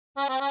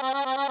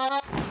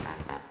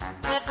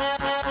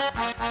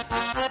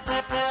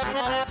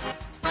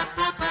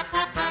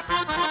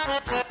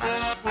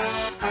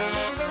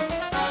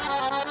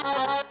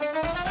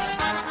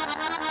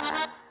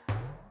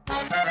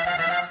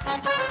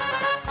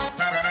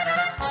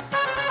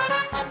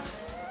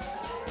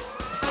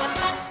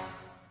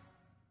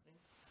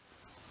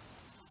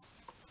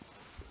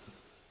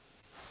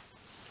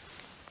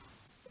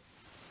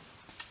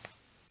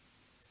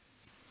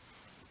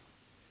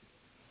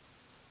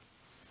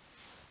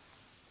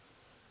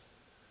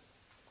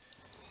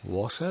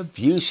What a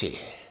beauty!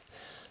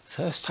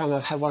 First time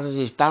I've had one of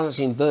these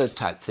balancing bird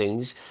type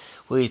things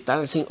where he's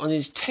balancing on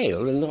his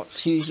tail and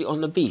not usually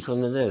on the beak,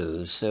 on the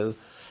nose. So,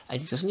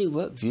 and doesn't it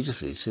work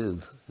beautifully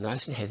too?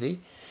 Nice and heavy.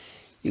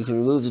 You can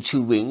remove the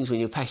two wings when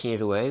you're packing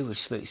it away,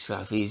 which makes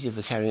life easier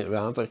for carrying it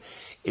around, but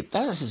it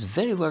balances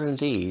very well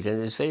indeed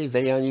and is very,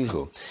 very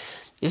unusual.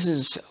 This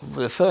is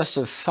the first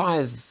of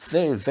 5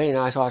 very, very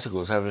nice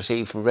articles I've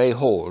received from Ray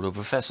Hall, a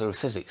professor of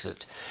physics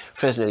at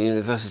Fresno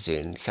University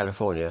in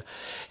California.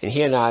 And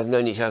he and I have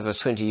known each other for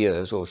 20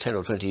 years, or 10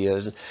 or 20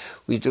 years, and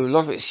we do a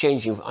lot of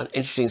exchanging on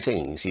interesting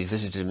things. He's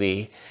visited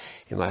me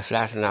in my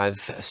flat, and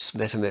I've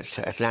met him at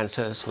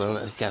Atlanta as well,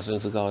 at Gathering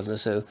for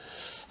Gardeners. So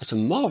it's a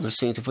marvellous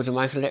thing to put in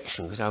my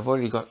collection, because I've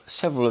already got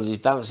several of these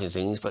balancing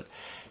things, but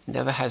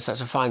never had such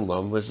a fine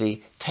one with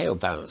the tail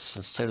balance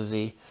instead of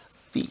the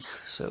beak.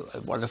 So a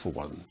wonderful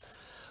one.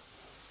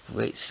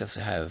 Great stuff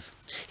to have.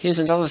 Here's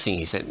another thing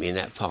he sent me in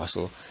that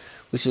parcel,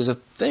 which is a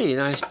very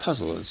nice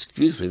puzzle. It's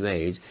beautifully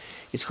made.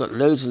 It's got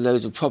loads and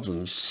loads of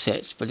problems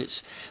set, but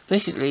it's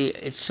basically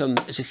it's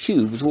a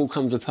cube. It all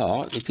comes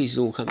apart. The pieces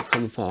all come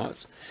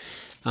apart,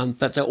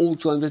 but they're all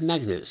joined with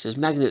magnets. There's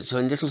magnets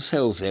on little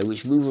cells there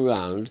which move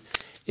around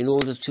in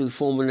order to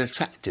form an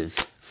attractive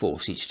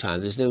force each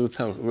time. There's no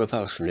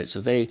repulsion. It's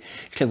a very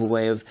clever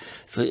way of,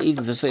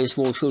 even for very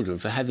small children,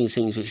 for having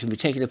things which can be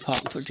taken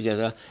apart and put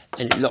together,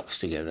 and it locks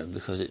together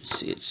because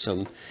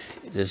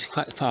there's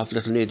quite powerful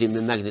little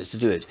neodymium magnets to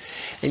do it.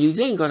 And you've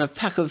then got a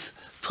pack of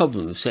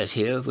problems set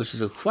here, which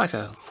is quite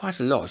a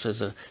lot.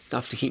 There's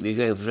enough to keep me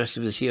going for the rest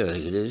of this year, I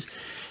think it is.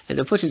 And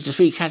they're put into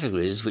 3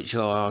 categories, which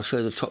are, I'll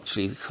show the top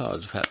 3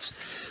 cards perhaps,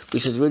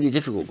 which are the really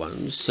difficult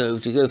ones. So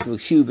to go from a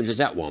cube into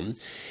that one,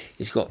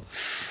 it's got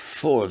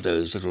 4 of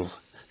those little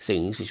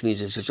things, which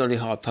means it's a jolly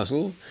hard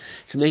puzzle.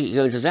 To make it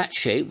go into that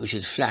shape, which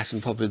is flat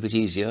and probably a bit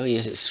easier,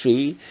 yes, it's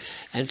 3.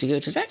 And to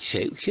go to that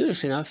shape,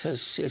 curiously enough,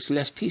 it's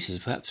less pieces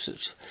perhaps,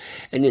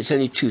 and it's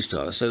only 2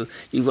 stars. So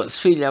you've got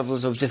 3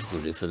 levels of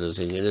difficulty for the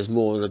thing, and there's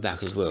more on the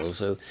back as well.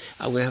 So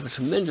I'm going to have a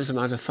tremendous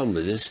amount of fun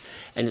with this,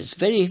 and it's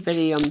very,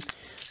 very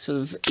sort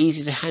of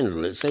easy to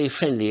handle. It's very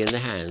friendly in the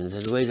hands,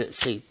 and the way that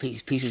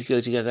pieces go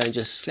together and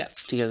just slap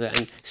together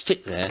and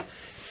stick there,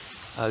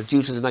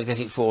 due to the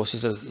magnetic force,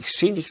 is an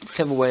extremely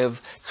clever way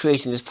of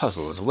creating this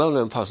puzzle. It's a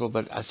well-known puzzle,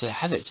 but to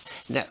have it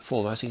in that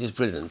form I think is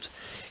brilliant.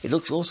 It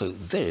looks also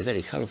very,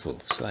 very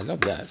colourful, so I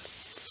love that.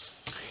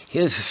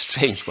 Here's a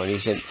strange one he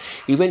sent.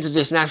 He went to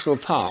this national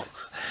park,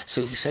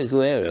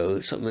 Saguaro,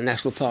 something a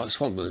national park,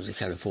 swamplands in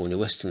California,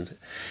 western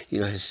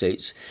United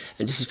States,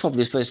 and this is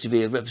probably supposed to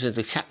be a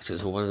representative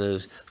cactus or one of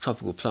those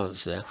tropical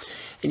plants there.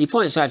 And he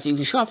points out that you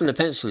can sharpen the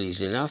pencil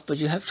easily enough, but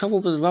you have trouble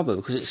with the rubber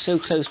because it's so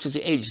close to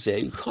the edge there.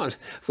 You can't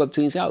rub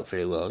things out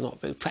very well.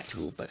 Not very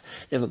practical, but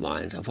never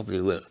mind. I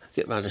probably will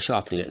get round to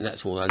sharpening it, and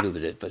that's all I do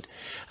with it. But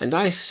a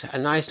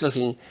nice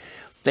looking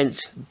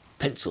bent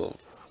pencil,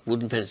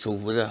 wooden pencil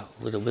with a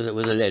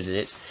lead in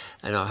it,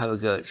 and I'll have a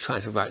go at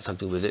trying to write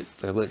something with it,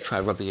 but I won't try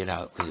rubbing it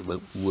out because it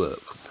won't work.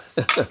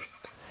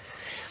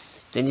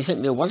 Then he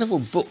sent me a wonderful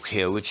book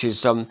here, which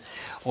is on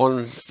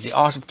the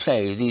art of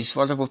play. These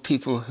wonderful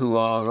people who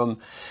are,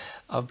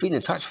 I've been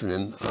in touch with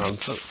them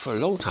for a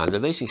long time. They're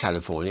based in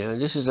California,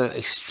 and this is an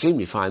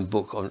extremely fine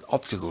book on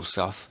optical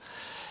stuff.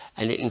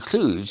 And it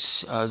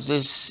includes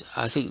this,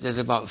 I think there's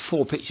about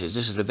 4 pictures,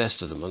 this is the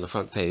best of them on the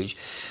front page,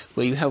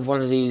 where you have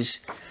one of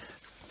these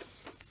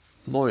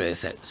Moire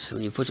effects.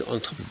 When you put it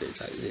on top of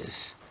it like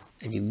this,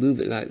 and you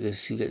move it like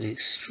this, you get the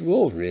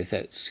extraordinary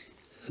effects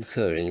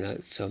occurring,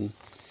 like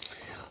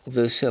of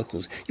those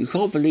circles. You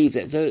can't believe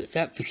that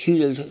that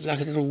peculiar,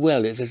 like a little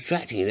well, it's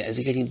attracting it as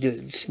it's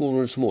getting smaller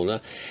and smaller,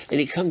 and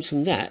it comes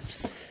from that,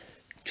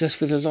 just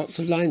with lots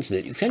of lines in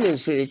it. You can then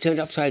see it turned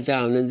upside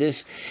down, and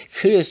this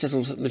curious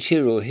little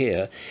material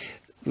here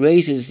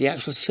raises the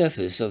actual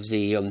surface of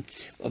the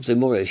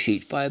Moire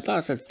sheet by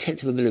about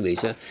 1/10 of a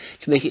millimetre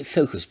to make it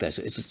focus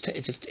better.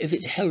 If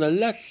it's held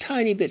a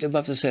tiny bit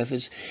above the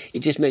surface,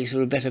 it just makes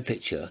for a better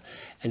picture.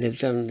 And they've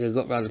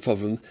got round the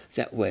problem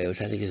that way, which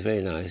I think is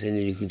very nice. And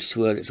then you can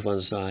swirl it to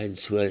one side,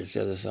 swirl it to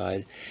the other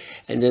side.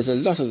 And there's a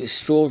lot of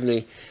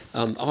extraordinary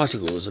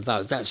articles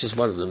about, that's just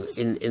one of them,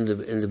 in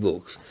the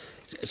book.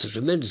 It's a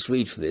tremendous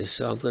read for this,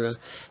 so I'm going to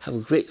have a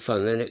great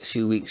fun in the next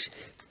few weeks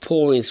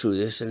pouring through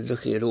this and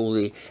looking at all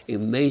the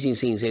amazing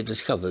things they've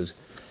discovered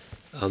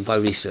by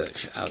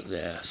research out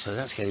there. So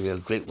that's going to be a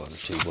great one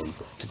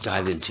to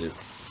dive into.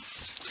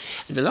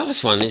 And the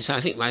last one is,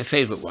 I think, my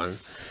favourite one,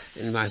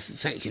 in my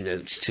thank you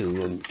note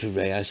to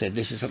Ray, I said,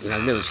 this is something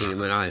I've never seen in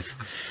my life.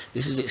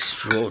 This is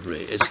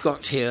extraordinary. It's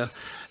got here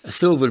a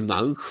silvered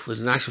mug with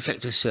a nice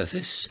reflective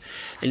surface,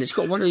 and it's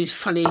got one of these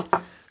funny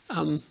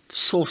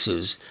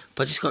saucers,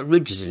 but it's got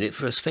ridges in it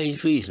for a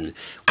strange reason.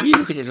 When you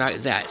look at it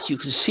like that, you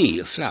can see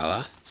a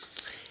flower,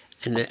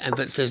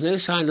 but there's no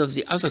sign of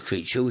the other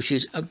creature, which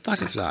is a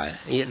butterfly,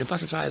 and yet the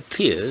butterfly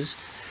appears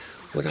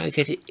when I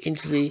get it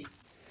into the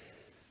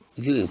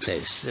viewing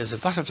place. There's a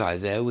butterfly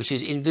there which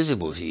is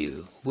invisible to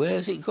you. Where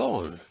has it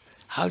gone?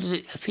 How did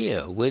it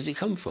appear? Where did it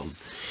come from?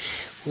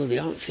 Well, the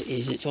answer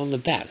is it's on the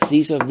back.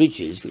 These are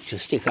ridges which will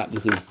stick up. You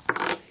can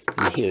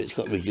hear it's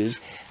got ridges,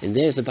 and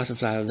there's the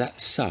butterfly on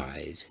that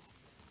side,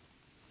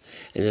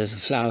 and there's the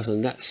flowers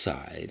on that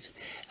side,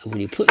 and when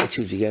you put the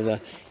two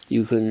together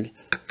you can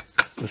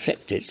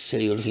reflect it, so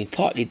you're looking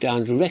partly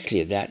down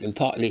directly at that and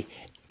partly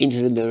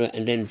into the mirror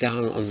and then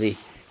down on the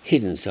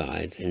hidden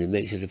side, and it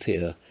makes it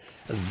appear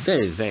a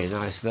very, very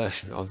nice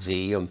version of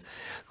the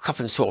cup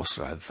and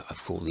saucer,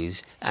 I've called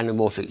these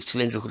anamorphic,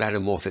 cylindrical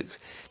anamorphic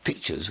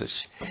pictures,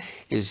 which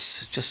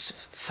is just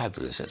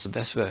fabulous. That's the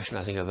best version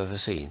I think I've ever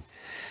seen.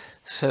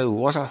 So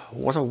what a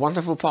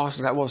wonderful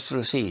parcel that was to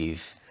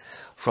receive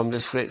from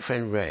this great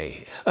friend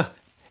Ray.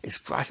 It's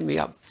brightened me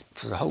up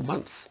for the whole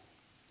month.